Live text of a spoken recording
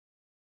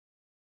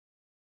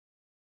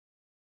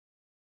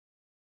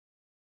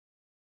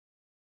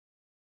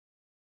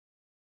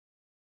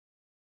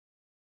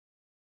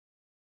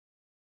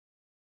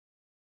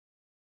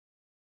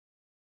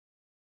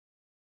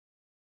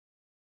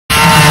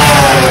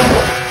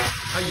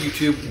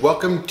YouTube,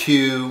 welcome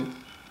to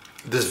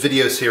this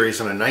video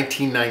series on a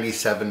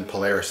 1997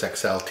 Polaris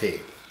XLT.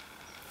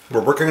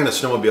 We're working on a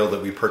snowmobile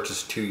that we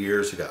purchased 2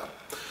 years ago.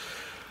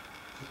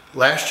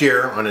 Last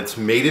year on its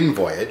maiden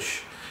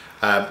voyage,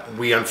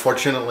 we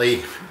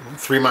unfortunately,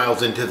 3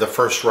 miles into the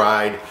first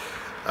ride,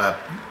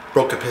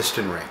 broke a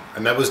piston ring.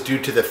 And that was due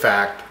to the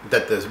fact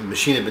that the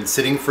machine had been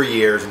sitting for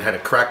years and had a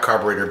cracked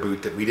carburetor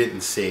boot that we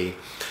didn't see,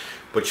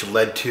 which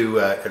led to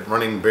it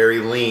running very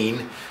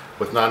lean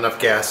with not enough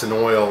gas and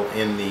oil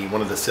in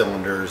one of the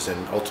cylinders,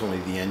 and ultimately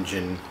the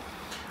engine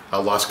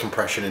lost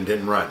compression and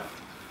didn't run.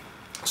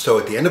 So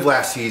at the end of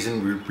last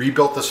season, we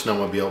rebuilt the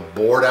snowmobile,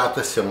 bored out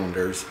the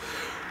cylinders,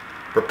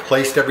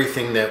 replaced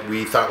everything that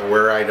we thought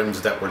were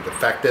items that were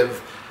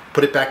defective,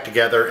 put it back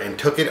together, and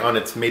took it on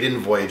its maiden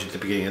voyage at the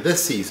beginning of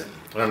this season.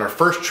 And on our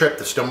first trip,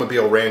 the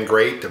snowmobile ran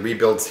great. The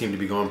rebuild seemed to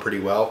be going pretty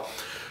well,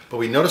 but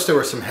we noticed there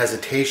was some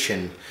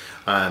hesitation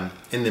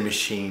in the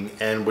machine,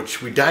 and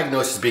which we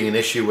diagnosed as being an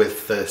issue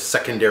with the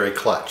secondary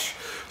clutch.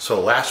 So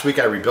last week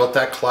I rebuilt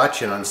that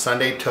clutch, and on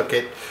Sunday took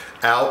it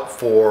out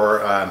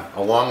for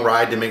a long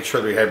ride to make sure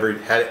that we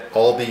had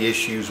all the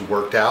issues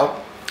worked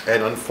out,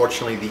 and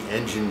unfortunately the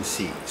engine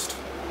seized.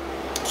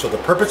 So the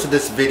purpose of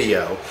this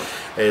video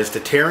is to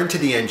tear into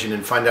the engine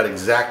and find out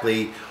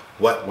exactly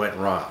what went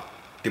wrong.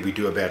 Did we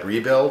do a bad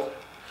rebuild?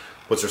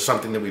 Was there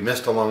something that we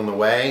missed along the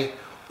way?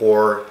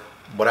 Or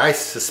what I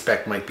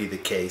suspect might be the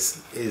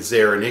case, is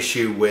there an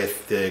issue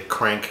with the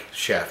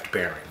crankshaft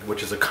bearing,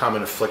 which is a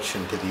common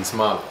affliction to these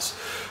models.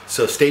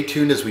 So stay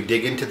tuned as we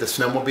dig into the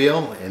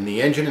snowmobile and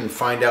the engine and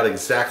find out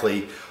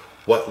exactly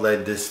what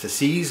led this to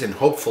seize, and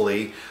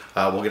hopefully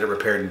we'll get it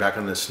repaired and back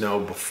on the snow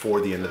before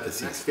the end of the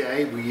season. Next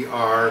day we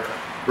are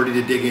ready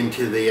to dig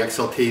into the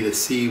XLT to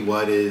see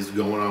what is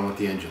going on with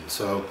the engine.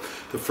 So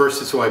the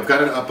first is, so I've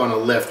got it up on a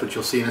lift, which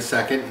you'll see in a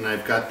second, and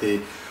I've got the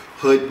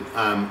hood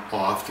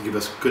off to give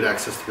us good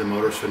access to the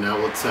motor. So now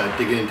let's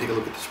dig in and take a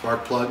look at the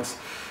spark plugs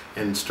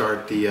and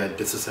start the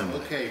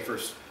disassembly. Okay, for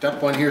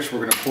step one here, so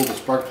we're going to pull the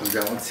spark plugs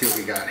out. Let's see what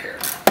we got here.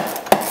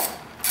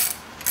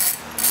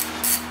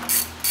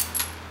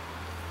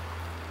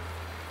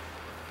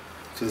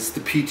 So this is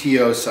the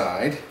PTO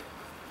side.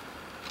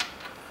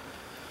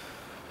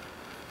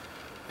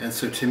 And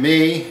so to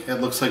me, it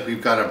looks like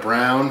we've got a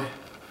brown,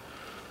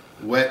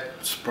 wet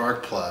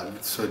spark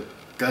plug. So it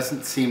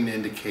doesn't seem to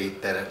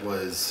indicate that it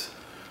was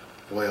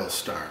oil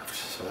starved.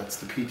 So that's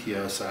the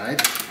PTO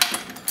side.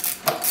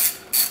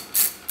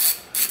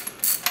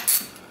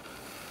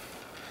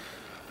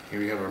 Here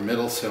we have our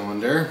middle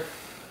cylinder.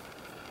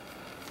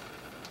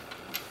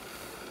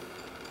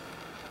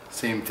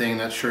 Same thing,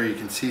 not sure you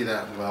can see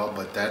that well,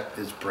 but that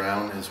is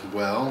brown as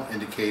well,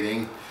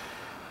 indicating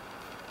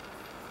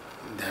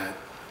that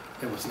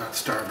it was not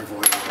starved of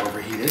oil or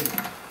overheated.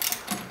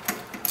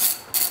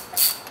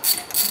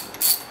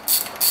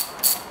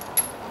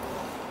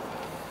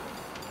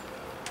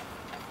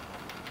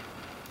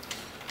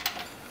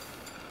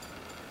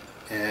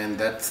 And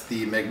that's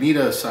the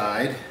magneto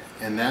side,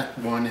 and that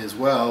one as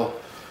well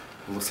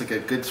looks like a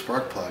good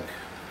spark plug.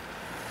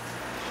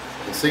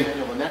 We'll see.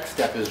 The next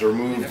step is to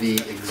remove the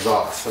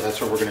exhaust, so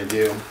that's what we're going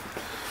to do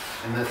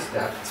in this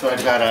step. So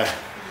I've got a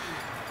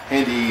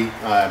handy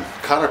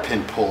cotter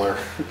pin puller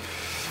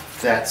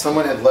that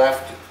someone had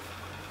left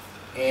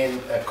in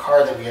a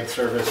car that we had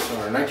serviced on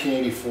our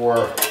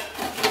 1984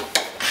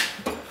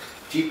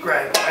 Jeep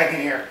Grand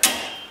Wagon here.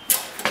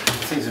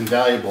 This thing's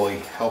invaluably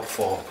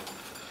helpful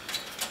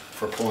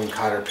for pulling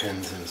cotter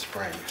pins and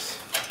springs.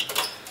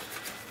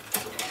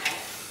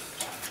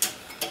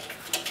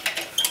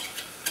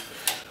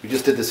 We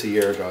just did this a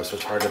year ago, so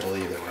it's hard to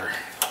believe that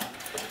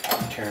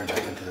we're tearing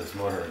back into this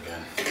motor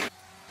again.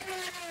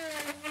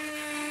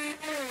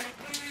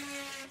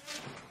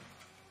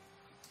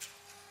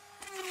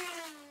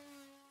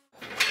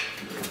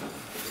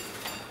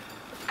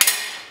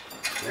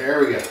 There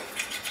we go.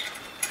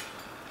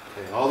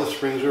 Okay, all the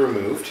springs are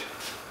removed.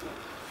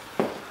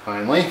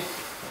 Finally.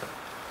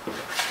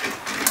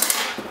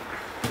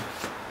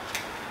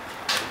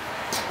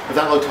 But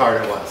that looked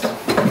hard, it was.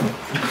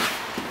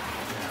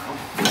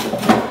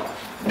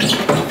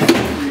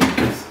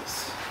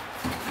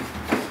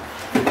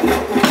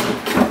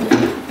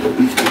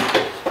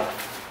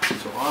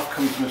 So off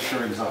comes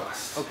Mr.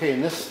 Exhaust. Okay,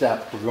 in this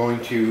step, we're going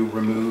to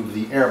remove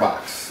the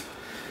airbox.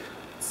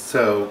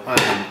 So,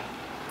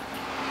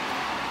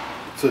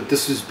 so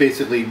this is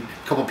basically a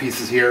couple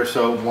pieces here.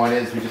 So one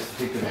is we just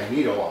take the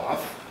magneto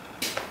off,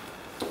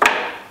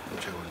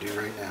 which I will do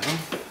right now.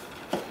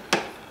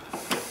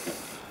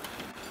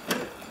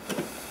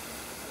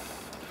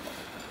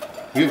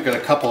 We've got a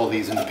couple of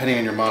these, and depending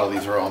on your model,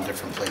 these are all in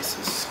different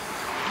places.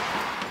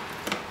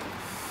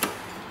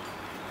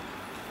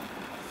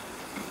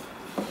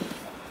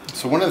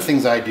 So one of the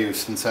things I do,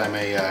 since I'm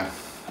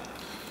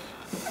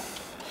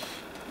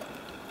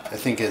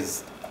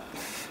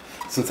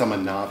since I'm a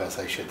novice,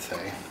 I should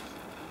say,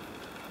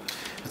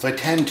 is I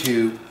tend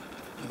to,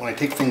 when I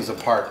take things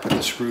apart, put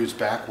the screws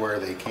back where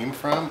they came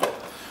from,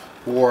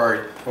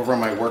 or over on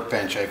my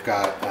workbench I've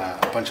got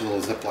a bunch of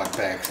little Ziploc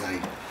bags, and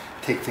I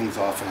take things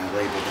off and I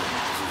label them,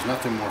 because there's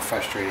nothing more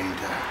frustrating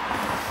to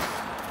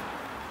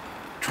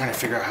trying to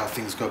figure out how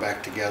things go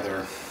back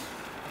together,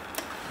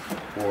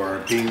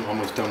 or being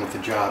almost done with the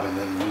job and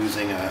then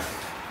losing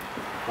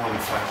one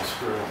final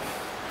screw.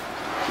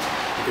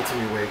 It gets in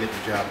your way to get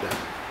the job done.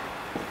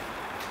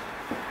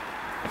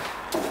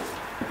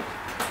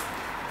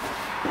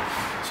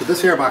 So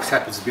this airbox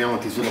happens to be on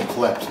with these little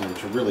clips,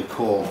 which are really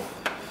cool.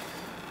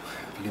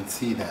 If you can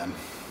see them.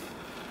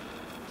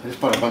 I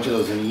just bought a bunch of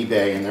those on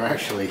eBay, and they're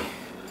actually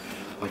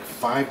like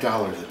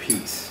 $5 a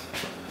piece.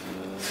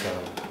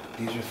 So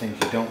these are things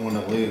you don't want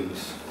to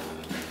lose.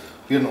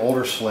 We had an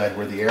older sled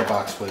where the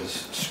airbox was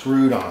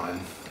screwed on,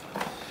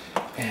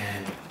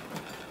 and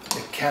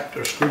it kept,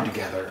 or screwed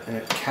together, and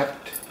it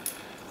kept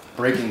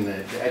breaking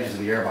the edges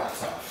of the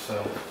airbox off.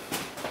 So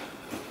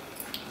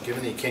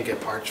given that you can't get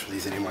parts for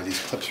these anymore, these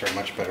clips are a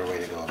much better way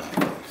to go about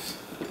things.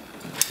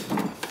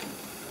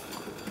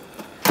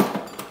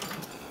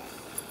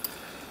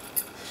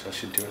 So I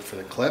should do it for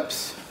the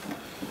clips.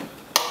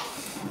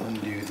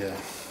 Undo the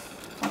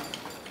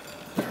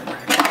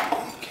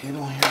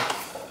cable here,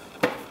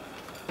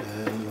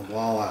 and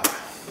voila.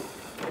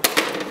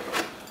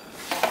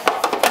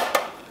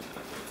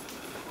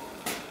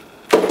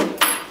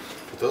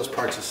 Put those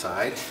parts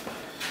aside,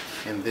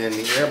 and then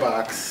the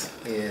airbox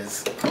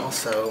is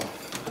also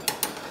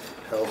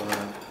held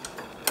on.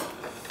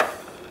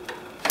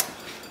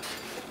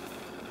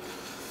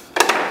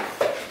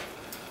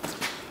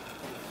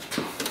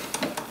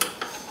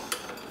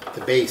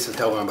 The base is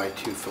held on by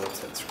 2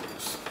 Phillips head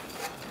screws.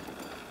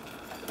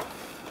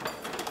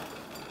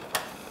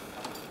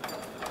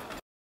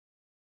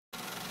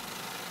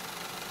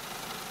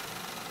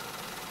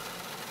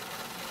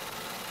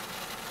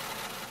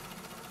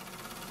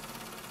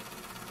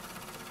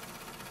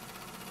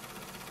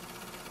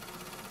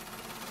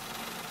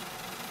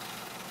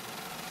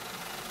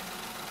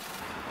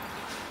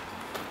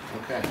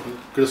 Okay, I'm going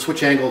to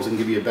switch angles and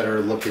give you a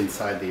better look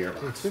inside the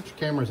airbox. Switch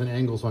cameras and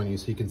angles on you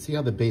so you can see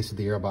how the base of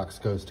the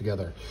airbox goes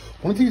together.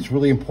 One thing that's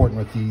really important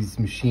with these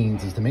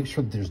machines is to make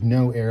sure that there's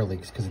no air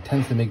leaks, because it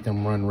tends to make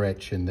them run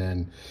rich and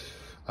then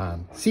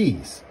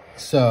seize.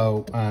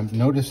 So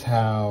notice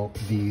how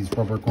these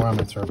rubber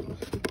grommets are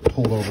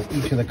pulled over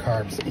each of the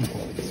carbs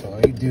equally. So all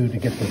you do to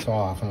get this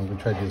off, and I'm going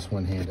to try to do this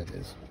one-handed,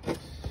 is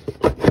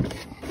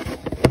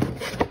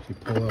you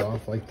pull it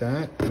off like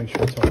that, make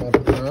sure it's all over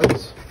the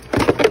carbs.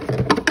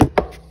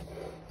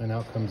 And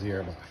out comes the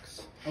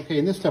airbox. Okay,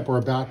 in this step, we're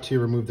about to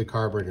remove the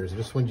carburetors. I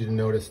just want you to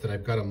notice that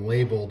I've got them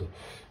labeled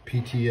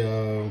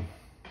PTO,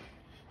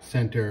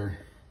 center,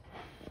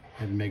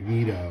 and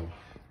magneto.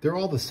 They're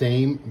all the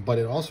same, but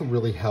it also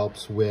really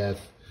helps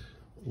with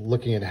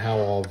looking at how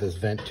all of this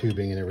vent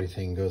tubing and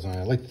everything goes on.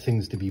 I like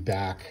things to be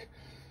back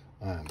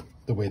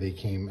the way they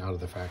came out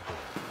of the factory.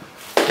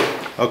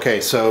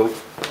 Okay, so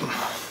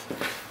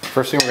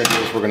first thing we're gonna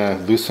do is we're gonna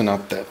loosen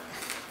up that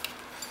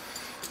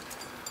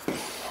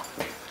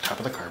top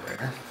of the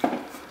carburetor.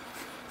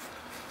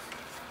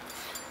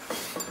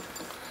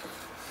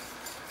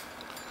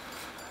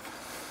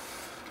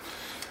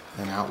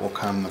 And out will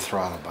come the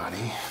throttle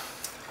body.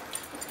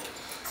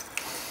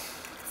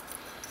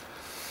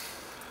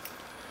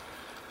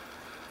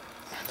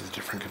 And the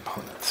different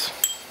components.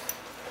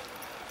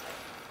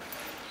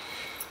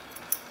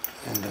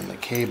 And then the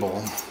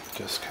cable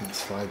just kind of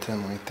slides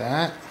in like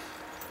that.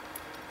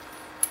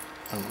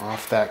 And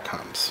off that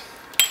comes.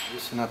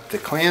 Loosen up the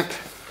clamp.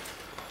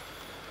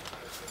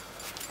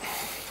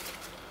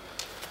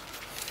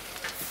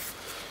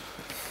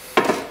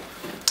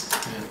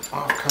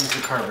 Off comes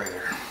the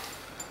carburetor.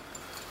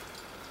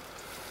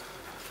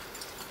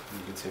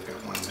 You can see I've got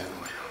one vent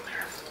line on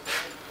there.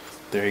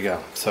 There you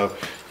go. So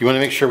you want to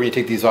make sure when you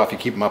take these off, you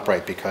keep them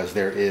upright, because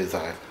there is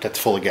that's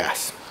full of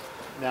gas.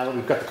 Now that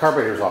we've got the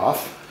carburetors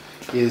off,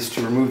 is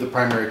to remove the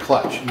primary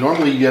clutch.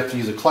 Normally you have to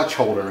use a clutch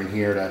holder in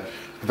here to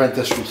prevent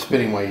this from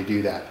spinning while you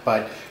do that,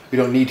 but we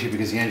don't need to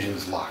because the engine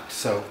is locked.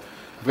 So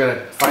I've got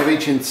a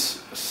 5/8"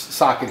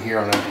 socket here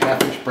on a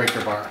 1/2"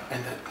 breaker bar,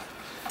 and then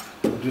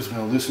I'm just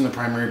going to loosen the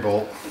primary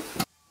bolt.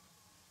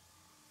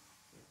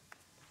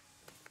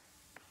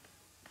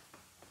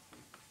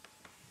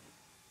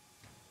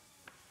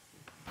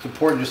 It's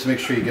important just to make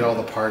sure you get all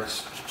the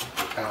parts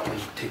out when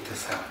you take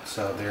this out.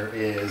 So there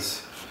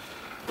is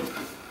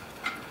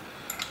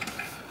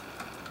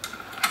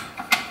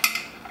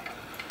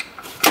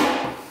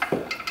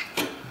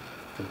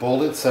the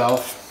bolt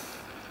itself.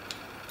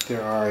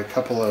 There are a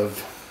couple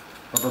of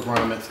rubber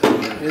grommets.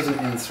 There is an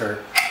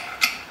insert,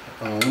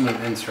 an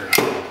aluminum insert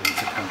that needs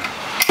to come out.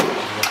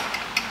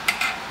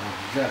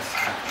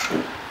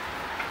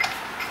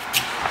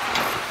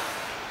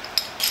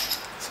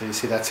 So you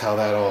see that's how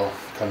that all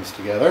comes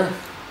together.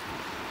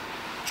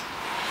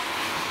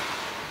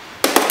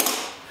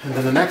 And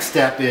then the next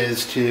step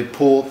is to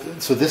pull,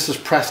 so this is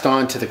pressed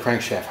onto the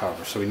crankshaft,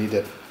 however, so we need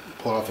to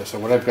pull it off there. So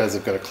what I've got is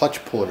I've got a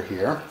clutch puller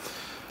here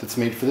that's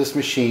made for this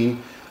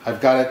machine. I've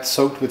got it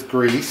soaked with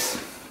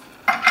grease.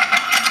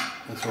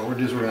 And so what we're going to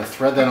do is we're going to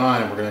thread that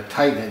on and we're going to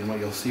tighten it, and what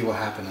you'll see will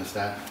happen is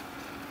that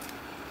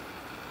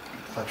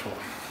clutch will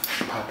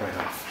Pop right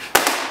off.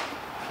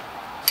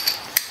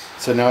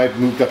 So now I've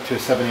moved up to a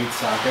 7/8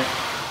 socket.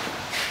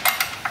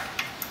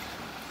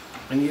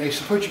 And I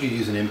suppose you could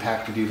use an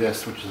impact to do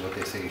this, which is what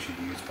they say you should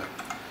use, but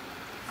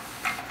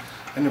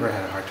I never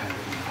had a hard time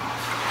getting it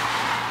off.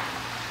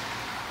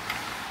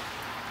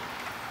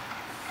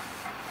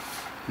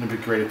 And it'd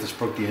be great if this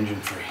broke the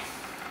engine free.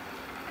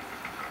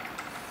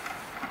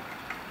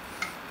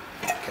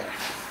 Okay.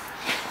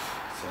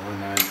 So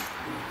then the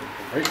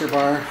breaker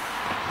bar.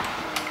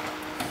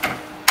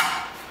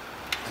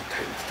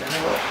 Tighten this down a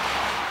little.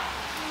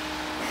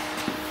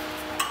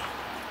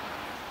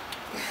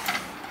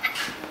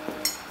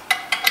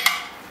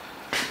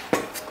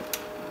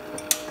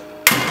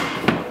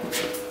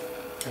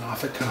 And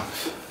off it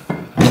comes.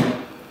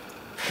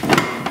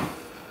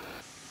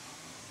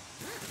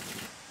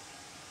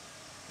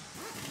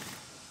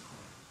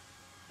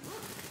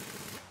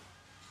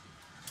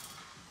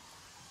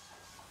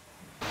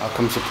 Out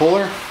comes the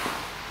puller.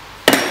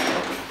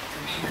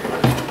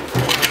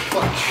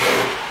 Clutch.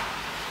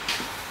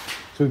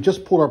 So we've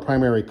just pulled our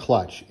primary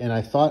clutch, and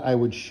I thought I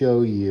would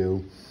show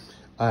you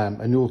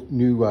a new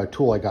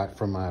tool I got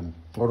from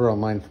order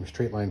online from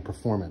Straight Line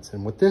Performance.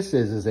 And what this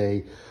is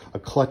a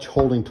clutch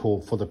holding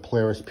tool for the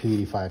Polaris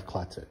P85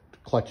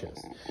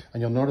 clutches.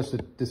 And you'll notice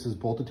that this is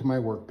bolted to my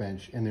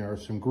workbench, and there are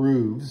some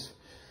grooves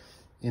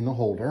in the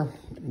holder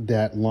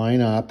that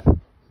line up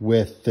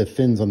with the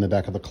fins on the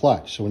back of the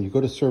clutch. So when you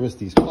go to service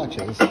these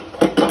clutches,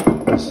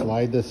 you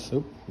slide this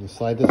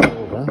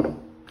over,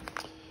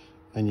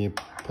 and you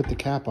put the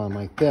cap on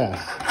like this.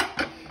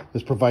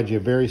 This provides you a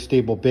very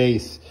stable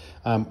base.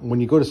 When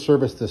you go to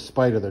service this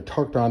Spider, they're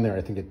torqued on there,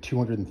 I think, at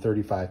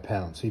 235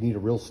 pounds. So you need a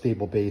real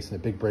stable base and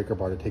a big breaker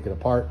bar to take it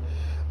apart.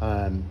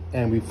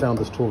 And we found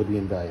this tool to be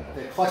invaluable.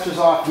 The clutch is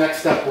off. Next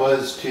step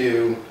is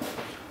to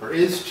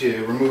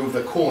remove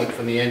the coolant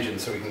from the engine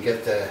so we can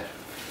get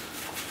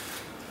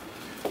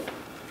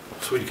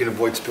so you can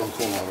avoid spilling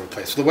coolant all over the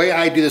place. So the way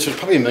I do this, there's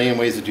probably a million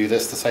ways to do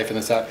this, to siphon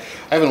this out.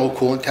 I have an old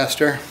coolant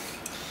tester.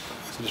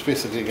 So just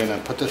basically gonna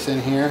put this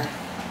in here,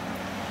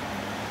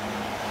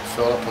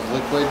 fill it up with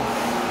liquid,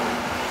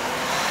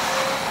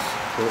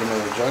 put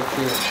another jug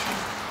here.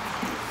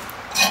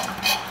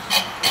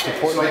 Okay,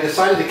 so I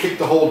decided to kick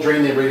the whole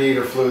drain the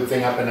radiator fluid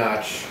thing up a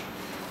notch.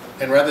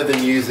 And rather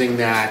than using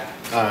that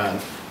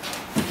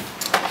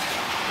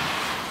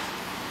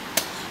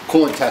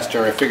coolant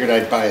tester, I figured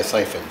I'd buy a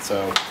siphon.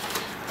 So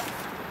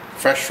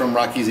fresh from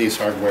Rocky's Ace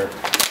Hardware,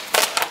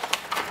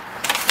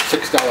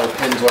 $6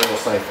 Pennzoil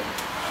siphon.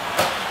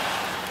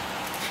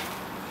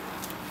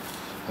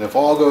 And if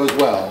all goes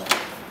well,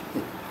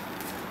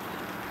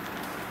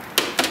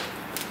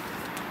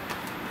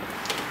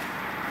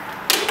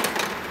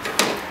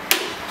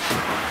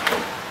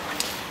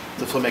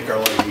 this will make our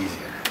life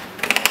easier.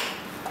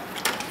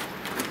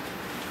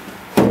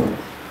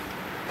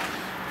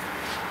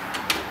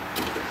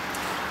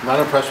 I'm not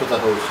impressed with the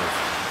hose.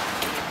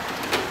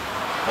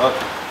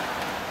 Okay.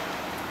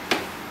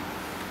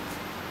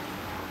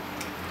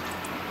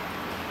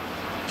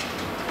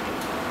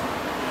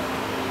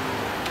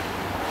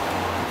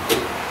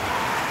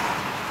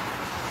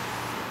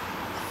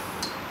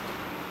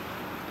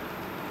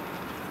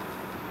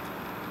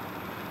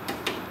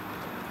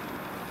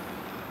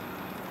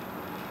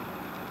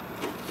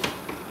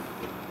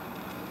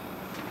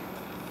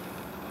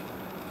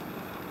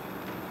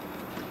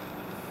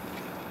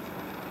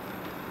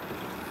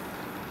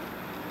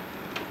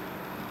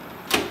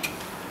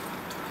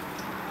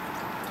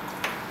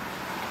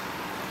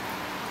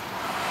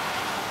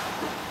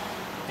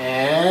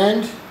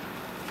 And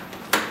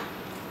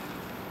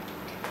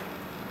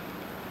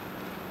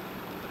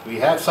we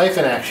have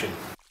siphon action.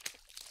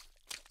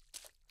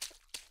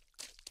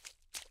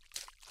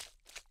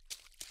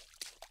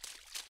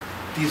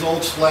 These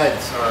old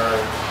sleds are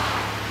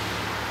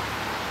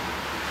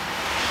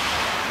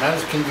not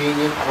as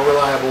convenient or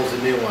reliable as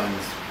the new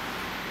ones,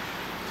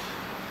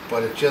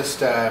 but it just,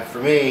 for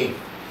me,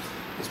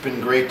 it's been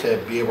great to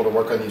be able to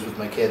work on these with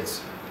my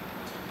kids.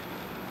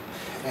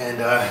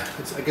 And I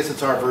guess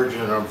it's our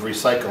version of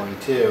recycling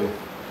too,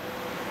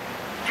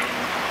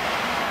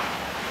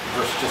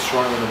 versus just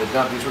throwing them in the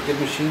dump. These were good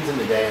machines in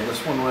the day, and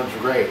this one runs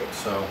great.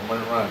 So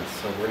when it runs,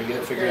 so we're gonna get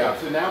it figured out.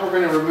 So now we're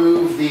gonna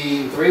remove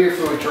the radiator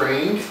fluid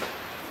drained.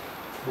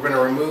 We're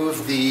gonna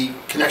remove the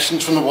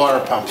connections from the water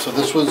pump. So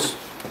this was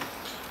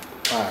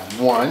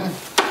one,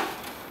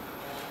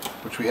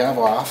 which we have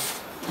off.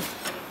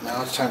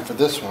 Now it's time for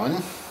this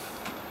one,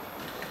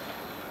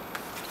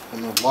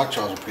 and the lock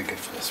jaws are pretty good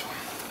for this one.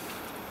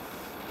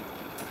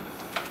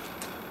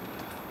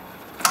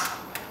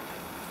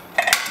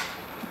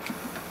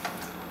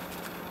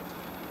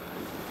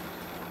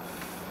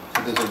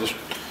 This will just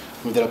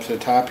move that up to the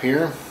top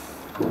here.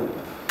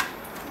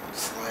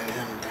 Slide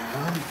him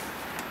down.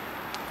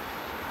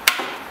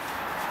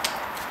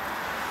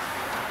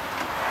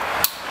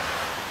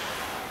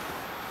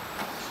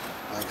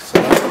 Like so.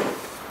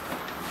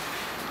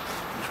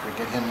 Just gonna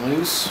get him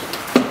loose.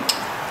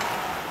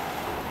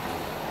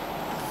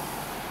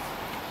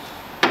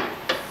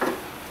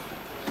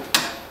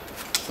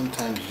 Sometimes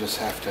sometimes you just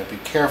have to be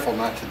careful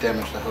not to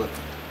damage the hood.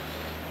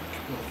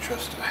 We'll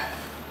just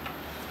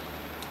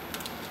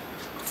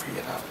free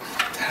it up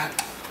like that.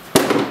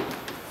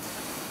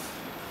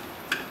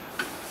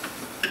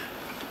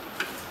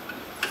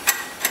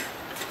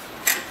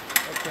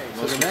 Okay,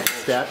 so the next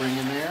step bring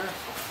in there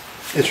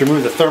is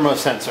remove the thermo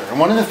sensor. And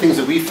one of the things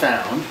that we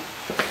found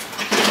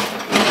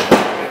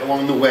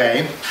along the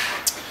way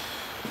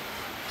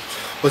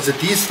was that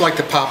these like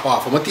to pop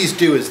off. And what these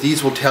do is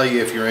these will tell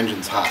you if your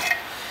engine's hot.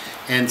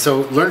 And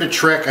so learned a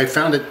trick. I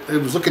found it, I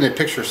was looking at a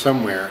picture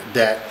somewhere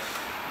that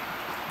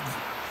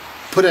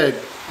put a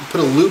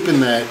loop in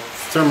that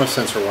thermo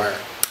sensor wire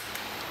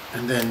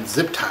and then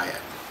zip tie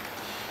it.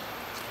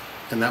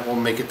 And that will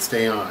make it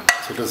stay on.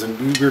 So it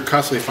doesn't, we were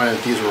constantly finding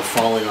that these were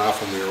falling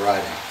off when we were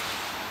riding.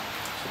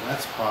 So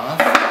that's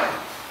off.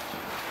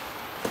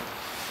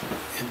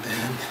 And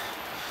then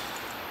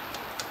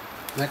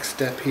next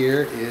step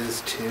here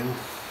is to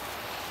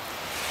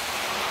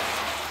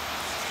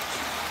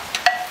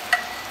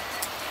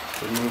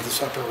remove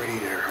this upper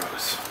radiator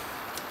hose.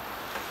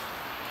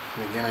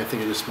 And again, I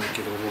think I just might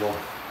give it a little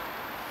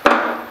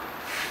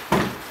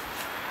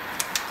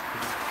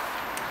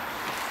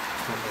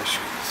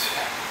squeeze.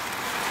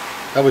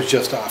 That was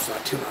just off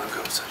not too long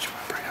ago, so I should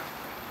pop right up.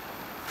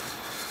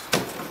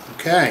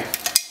 Okay.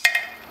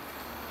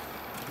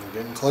 We're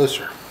getting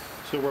closer.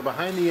 So we're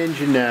behind the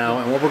engine now,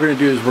 and what we're going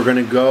to do is we're going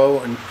to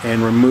go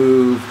and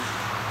remove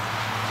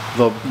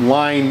the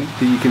line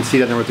that you can see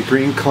down there with the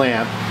green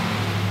clamp.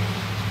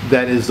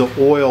 That is the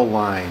oil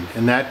line,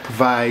 and that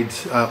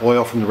provides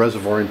oil from the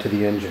reservoir into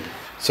the engine.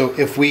 So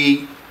if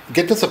we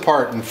get this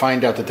apart and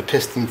find out that the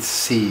piston's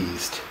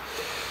seized,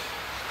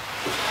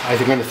 I'm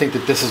going to think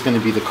that this is going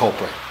to be the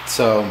culprit.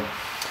 So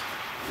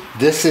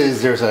this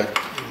is,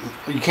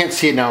 you can't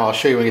see it now, I'll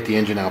show you when I get the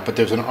engine out, but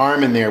there's an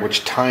arm in there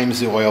which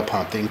times the oil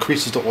pump, that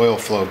increases the oil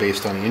flow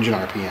based on the engine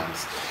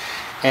RPMs.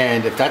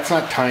 And if that's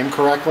not timed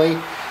correctly,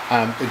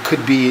 it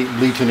could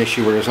lead to an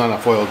issue where there's not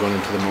enough oil going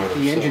into the motor.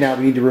 The engine out,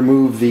 we need to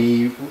remove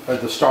the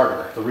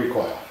starter, the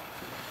recoil.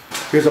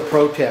 Here's a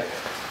pro tip.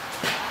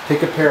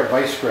 Take a pair of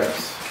vice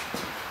grips,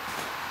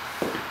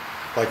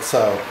 like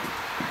so,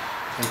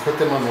 and put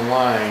them on the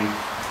line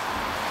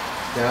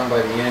down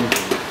by the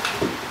engine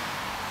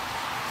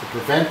to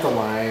prevent the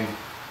line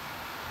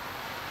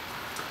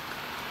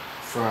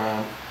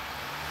from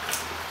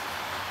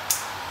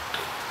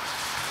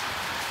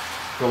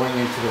going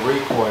into the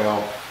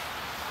recoil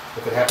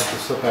if it happens to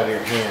slip out of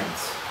your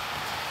hands.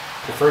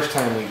 The first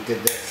time we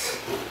did this,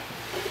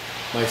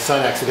 my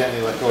son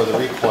accidentally let go of the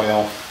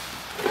recoil,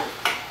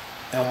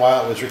 and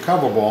while it was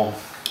recoverable,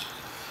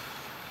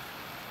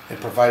 it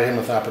provided him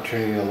with an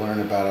opportunity to learn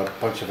about a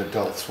bunch of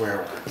adult swear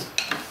words.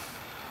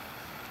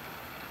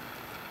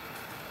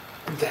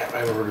 That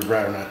I would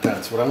rather not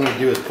done. So what I'm going to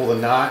do is pull the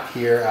knot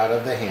here out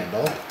of the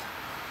handle and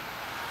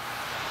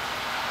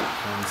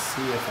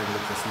see if I can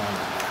get this knot in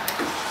there.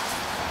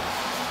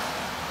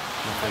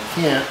 And if I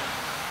can't,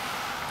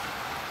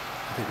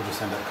 I think we'll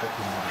just end up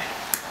cutting the line,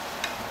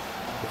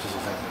 which is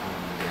exactly what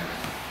I'm going to do.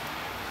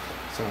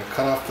 So I'm going to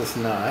cut off this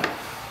knot,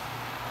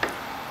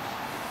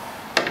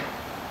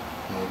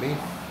 maybe.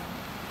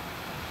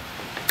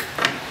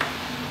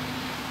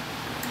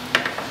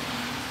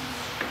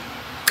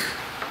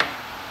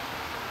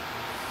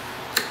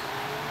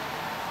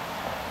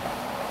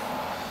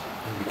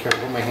 And be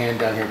careful with my hand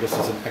down here just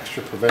as an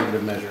extra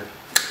preventative measure.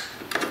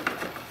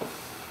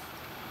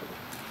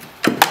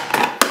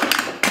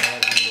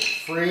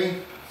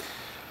 Free.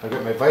 I've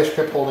got my vice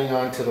grip holding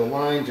on to the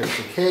line just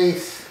in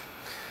case.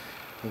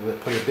 I'm going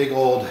to put a big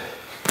old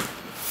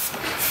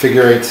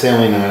figure 8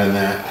 sailing knot in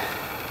that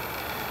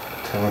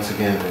to once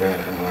again prevent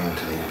it from going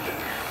into the engine.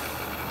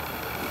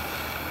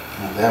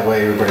 And that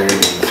way everybody in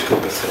the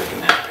scoop is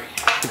sitting happy.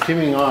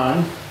 Continuing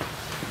on,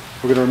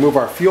 we're going to remove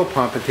our fuel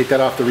pump and take that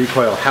off the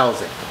recoil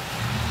housing.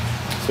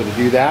 So to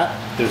do that,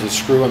 there's a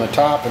screw on the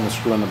top and a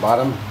screw on the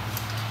bottom.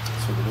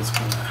 So we're just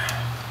going to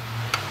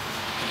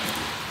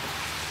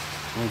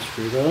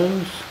unscrew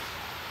those.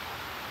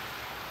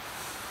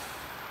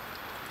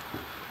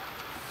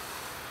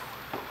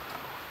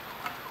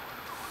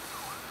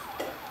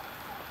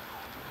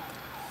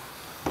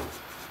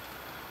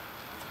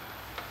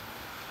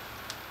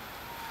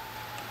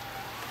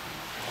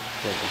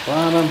 At the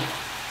bottom.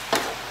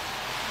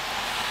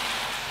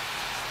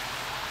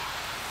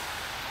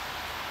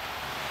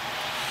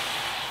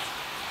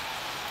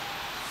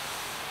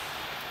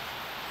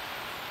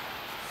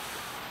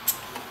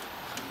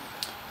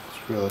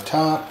 Screw the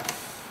top.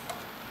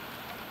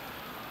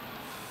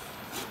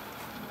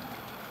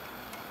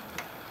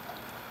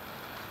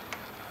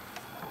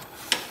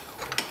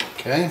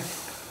 Okay.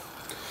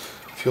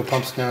 Fuel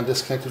pump's now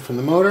disconnected from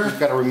the motor. We've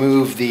got to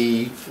remove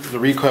the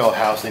recoil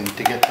housing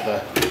to get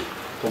to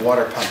the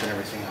water pump and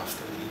everything else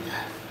that we need.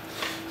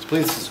 So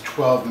please, this is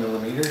 12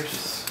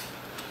 millimeters,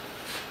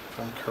 if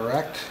I'm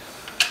correct.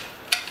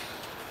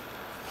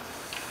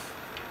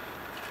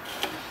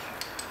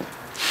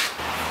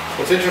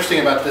 What's interesting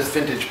about this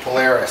vintage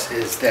Polaris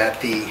is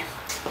that the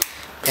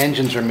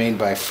engines are made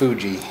by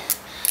Fuji,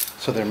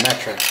 so they're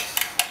metric.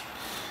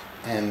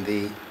 and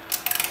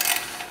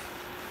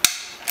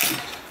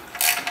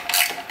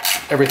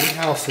everything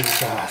else is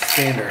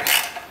standard.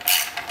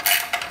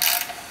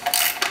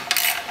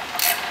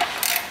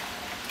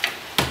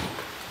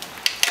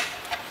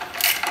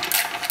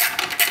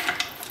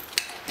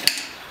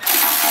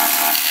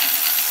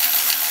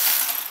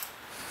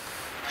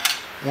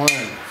 One,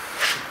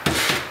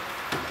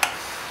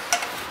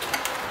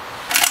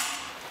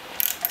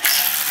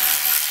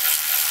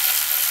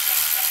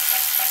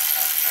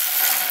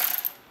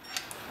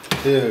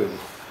 two,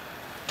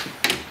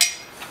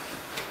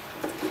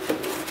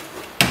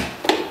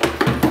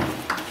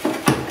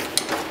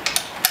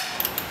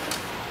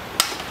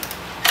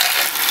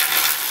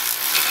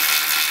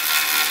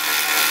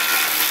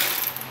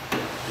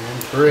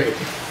 and three.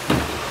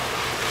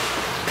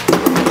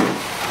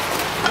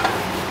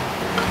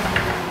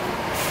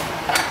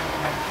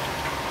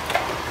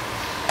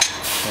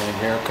 And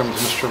here comes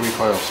Mr.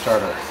 Recoil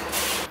Starter.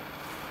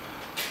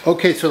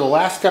 Okay, so the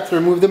last step to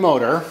remove the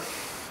motor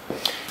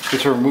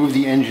is to remove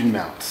the engine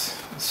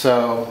mounts.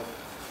 So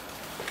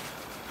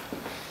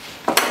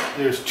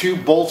there's two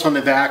bolts on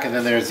the back, and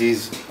then there's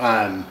these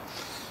that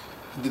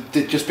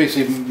just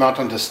basically mount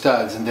onto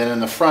studs. And then in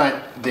the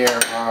front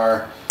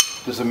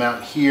there's a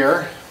mount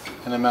here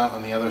and a mount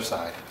on the other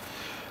side.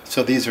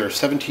 So these are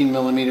 17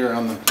 millimeter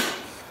on the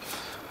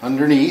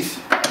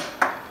underneath.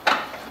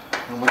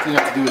 And what you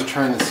have to do is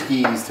turn the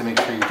skis to make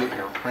sure you get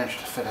your wrench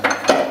to fit in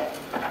there.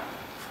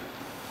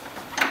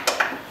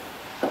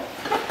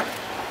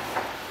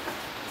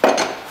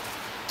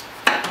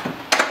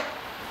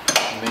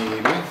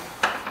 Maybe.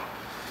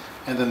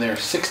 And then they're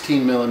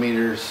 16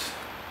 millimeters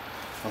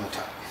on the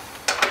top.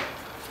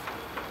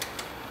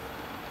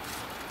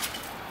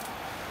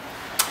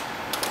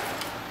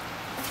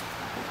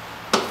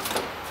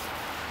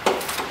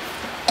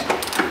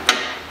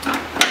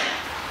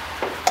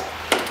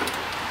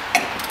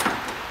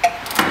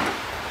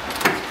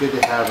 Good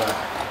to have a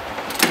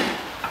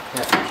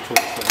half-inch tool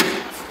for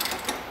this.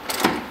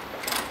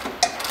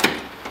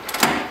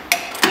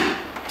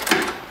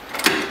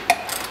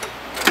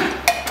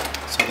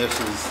 So this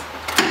is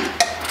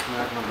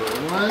mount number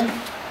one.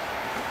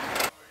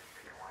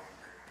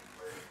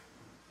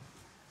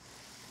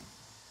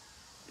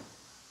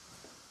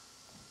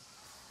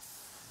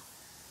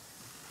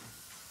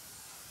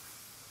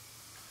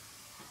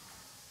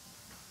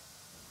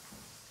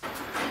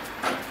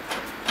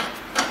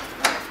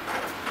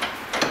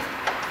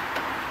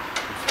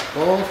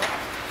 Bolt.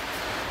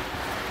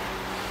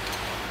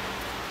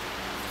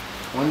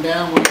 One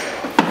down, one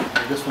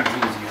down. This one's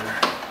easier.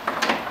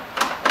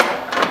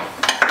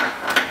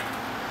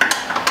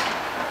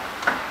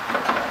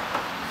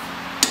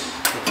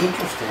 What's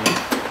interesting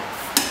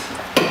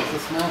is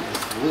this mount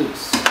is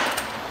loose.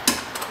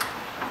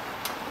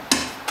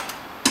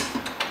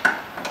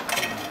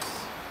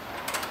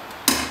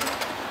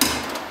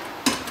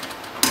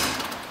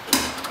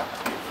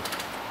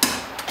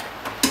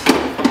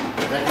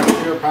 That can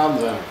be a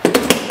problem though.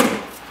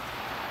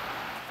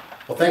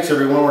 Well, thanks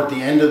everyone. We're at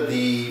the end of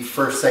the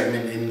first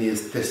segment in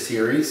this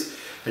series.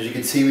 As you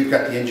can see, we've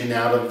got the engine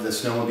out of the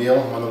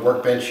snowmobile on the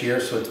workbench here,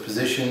 so it's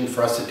positioned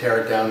for us to tear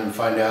it down and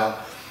find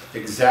out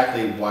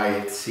exactly why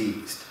it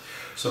seized.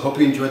 So hope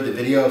you enjoyed the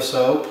video. If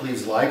so,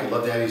 please like. I'd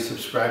love to have you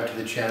subscribe to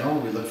the channel.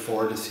 We look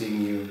forward to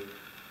seeing you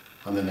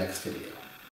on the next video.